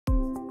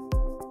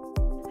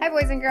Hi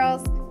boys and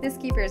girls, Miss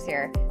Keepers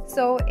here.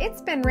 So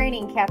it's been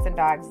raining cats and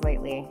dogs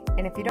lately,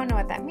 and if you don't know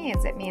what that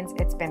means, it means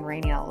it's been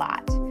raining a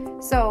lot.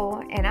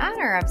 So in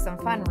honor of some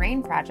fun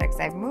rain projects,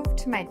 I've moved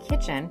to my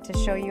kitchen to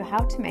show you how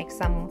to make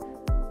some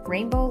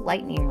rainbow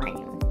lightning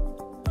rain.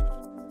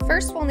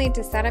 First we'll need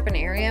to set up an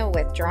area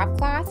with drop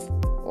cloth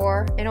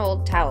or an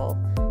old towel,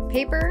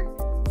 paper,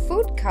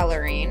 food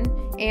coloring,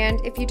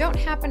 and if you don't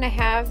happen to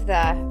have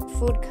the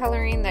food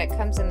coloring that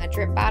comes in the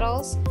drip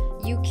bottles,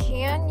 you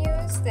can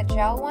use the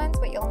gel ones,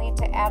 but you'll need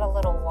to add a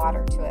little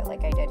water to it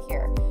like I did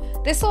here.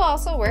 This will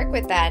also work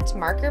with that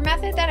marker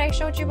method that I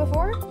showed you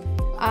before.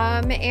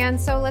 And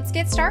so let's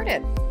get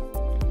started.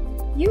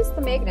 Use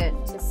the magnet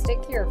to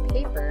stick your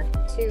paper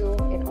to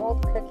an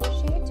old cookie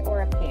sheet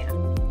or a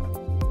pan.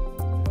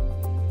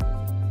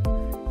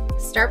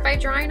 Start by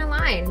drawing a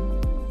line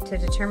to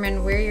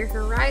determine where your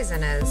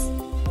horizon is.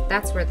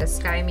 That's where the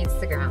sky meets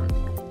the ground.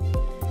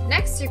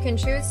 Next, you can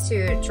choose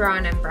to draw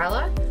an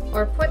umbrella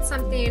or put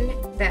something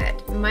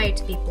that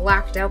might be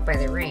blocked out by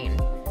the rain.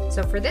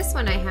 So for this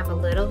one, I have a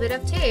little bit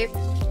of tape,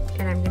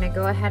 and I'm going to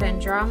go ahead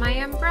and draw my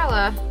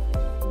umbrella.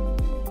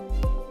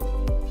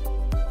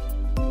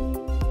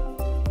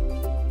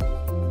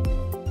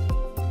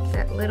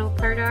 That little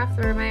part off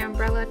where my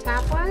umbrella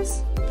top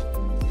was.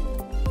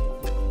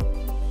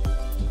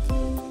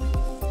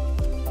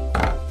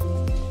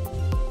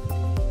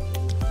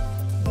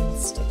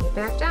 Stick it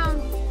back down.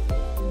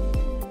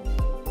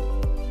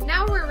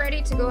 Now we're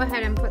ready to go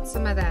ahead and put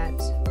some of that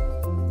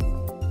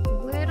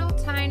little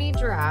tiny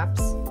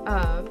drops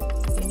of,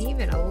 and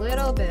even a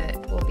little bit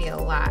will be a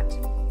lot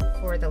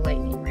for the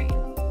lightning rain.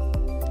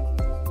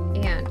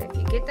 And if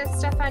you get this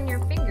stuff on your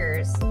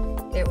fingers,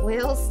 it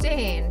will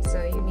stain,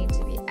 so you need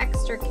to be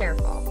extra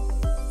careful.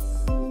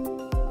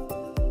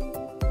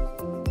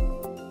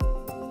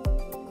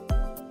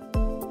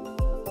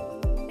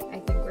 I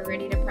think we're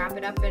ready to prop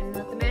it up and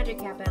let the magic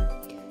happen.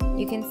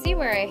 You can see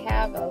where I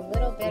have a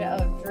little bit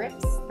of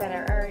drips that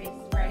are already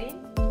spreading.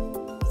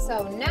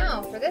 So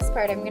now for this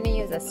part, I'm going to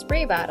use a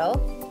spray bottle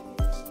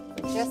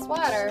with just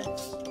water,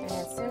 and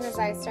as soon as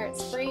I start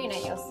spraying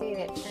it, you'll see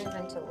that it turns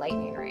into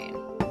lightning rain.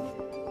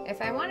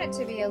 If I want it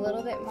to be a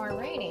little bit more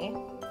rainy,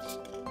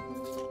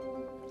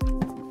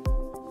 I'm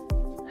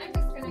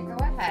just going to go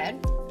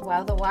ahead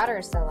while the water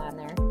is still on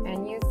there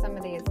and use some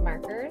of these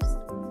markers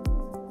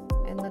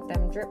and let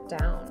them drip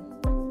down,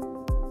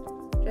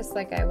 just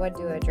like I would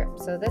do a drip.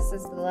 So this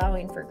is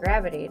allowing for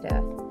gravity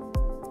to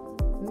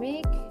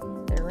make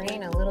the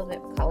rain a little bit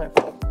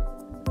colorful.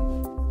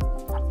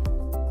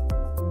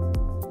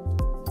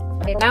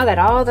 Okay, now that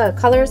all the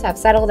colors have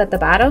settled at the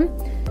bottom,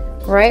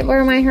 right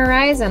where my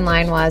horizon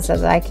line was, so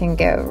that I can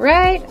go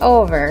right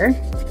over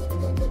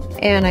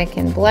and I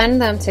can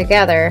blend them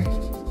together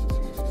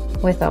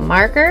with a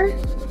marker,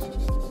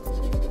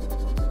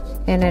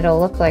 and it'll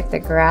look like the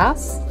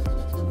grass.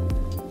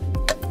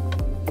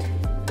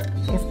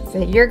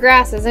 If your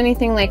grass is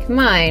anything like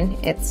mine,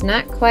 it's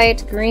not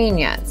quite green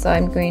yet, so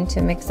I'm going to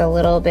mix a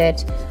little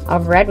bit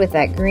of red with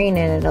that green,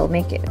 and it'll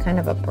make it kind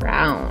of a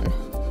brown.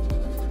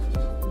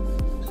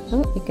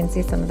 Oh, you can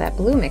see some of that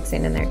blue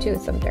mixing in there too,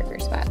 some darker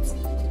spots.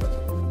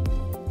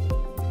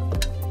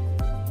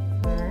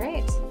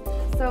 Alright,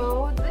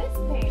 so this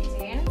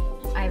painting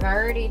I've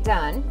already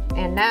done,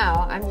 and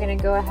now I'm going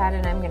to go ahead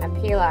and I'm going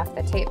to peel off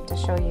the tape to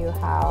show you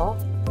how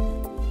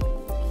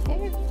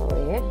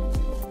carefully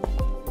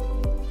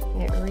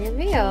it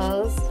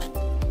reveals